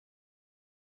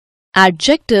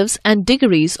Adjectives and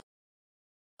degrees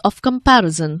of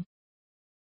comparison.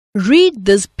 Read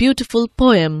this beautiful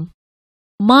poem.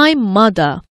 My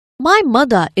mother. My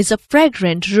mother is a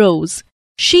fragrant rose.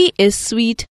 She is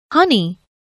sweet honey.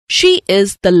 She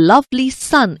is the lovely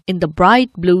sun in the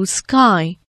bright blue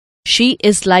sky. She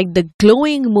is like the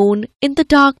glowing moon in the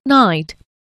dark night,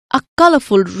 a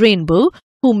colorful rainbow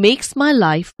who makes my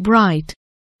life bright.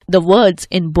 The words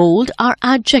in bold are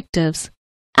adjectives.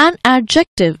 An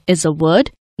adjective is a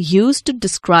word used to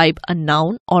describe a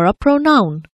noun or a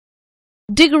pronoun.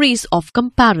 Degrees of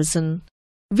comparison.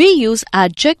 We use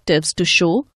adjectives to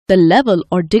show the level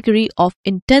or degree of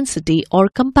intensity or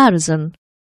comparison.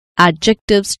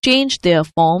 Adjectives change their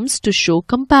forms to show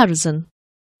comparison.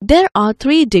 There are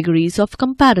 3 degrees of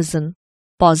comparison: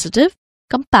 positive,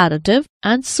 comparative,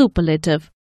 and superlative.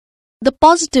 The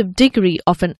positive degree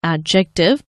of an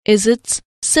adjective is its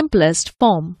simplest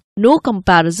form. No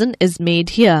comparison is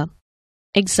made here.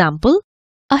 Example: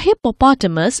 a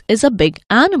hippopotamus is a big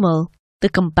animal. The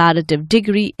comparative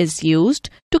degree is used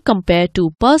to compare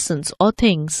 2 persons or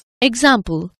things.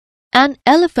 Example: an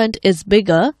elephant is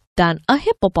bigger than a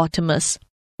hippopotamus.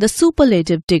 The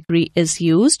superlative degree is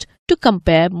used to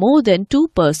compare more than 2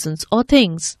 persons or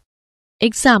things.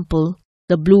 Example: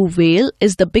 the blue whale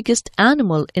is the biggest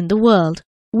animal in the world.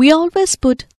 We always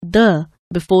put the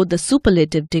before the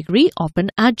superlative degree of an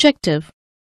adjective.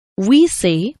 We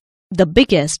say the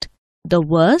biggest, the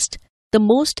worst, the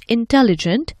most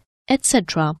intelligent,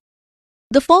 etc.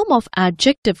 The form of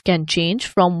adjective can change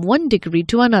from one degree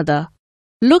to another.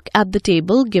 Look at the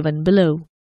table given below.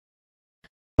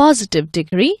 Positive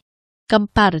degree,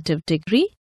 comparative degree,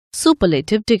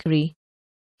 superlative degree.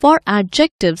 For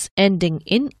adjectives ending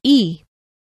in E,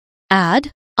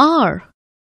 add R,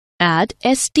 add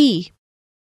st.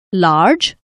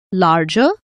 Large, larger,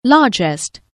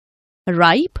 largest.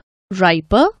 Ripe,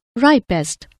 riper,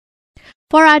 ripest.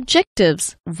 For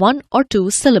adjectives 1 or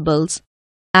 2 syllables,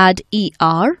 add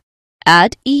er,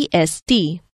 add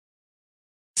est.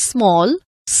 Small,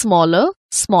 smaller,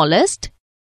 smallest.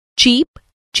 Cheap,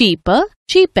 cheaper,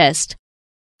 cheapest.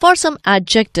 For some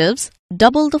adjectives,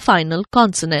 double the final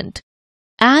consonant.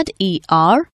 Add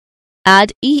er,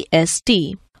 add est.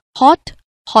 Hot,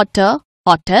 hotter,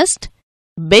 hottest.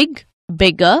 Big,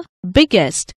 bigger,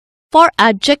 biggest. For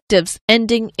adjectives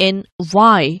ending in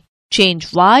y,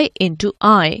 change y into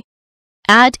I.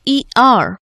 Add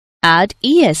er, add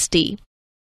est.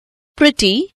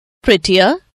 Pretty,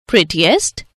 prettier,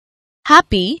 prettiest.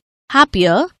 Happy,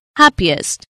 happier,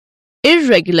 happiest.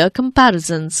 Irregular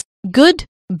comparisons. Good,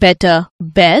 better,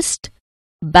 best.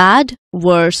 Bad,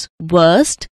 worse,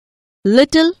 worst.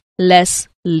 Little, less,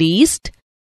 least.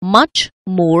 Much,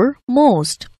 more,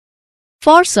 most.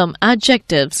 For some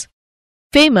adjectives: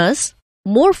 famous,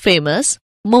 more famous,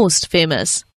 most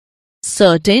famous.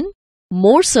 Certain,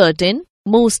 more certain,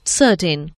 most certain.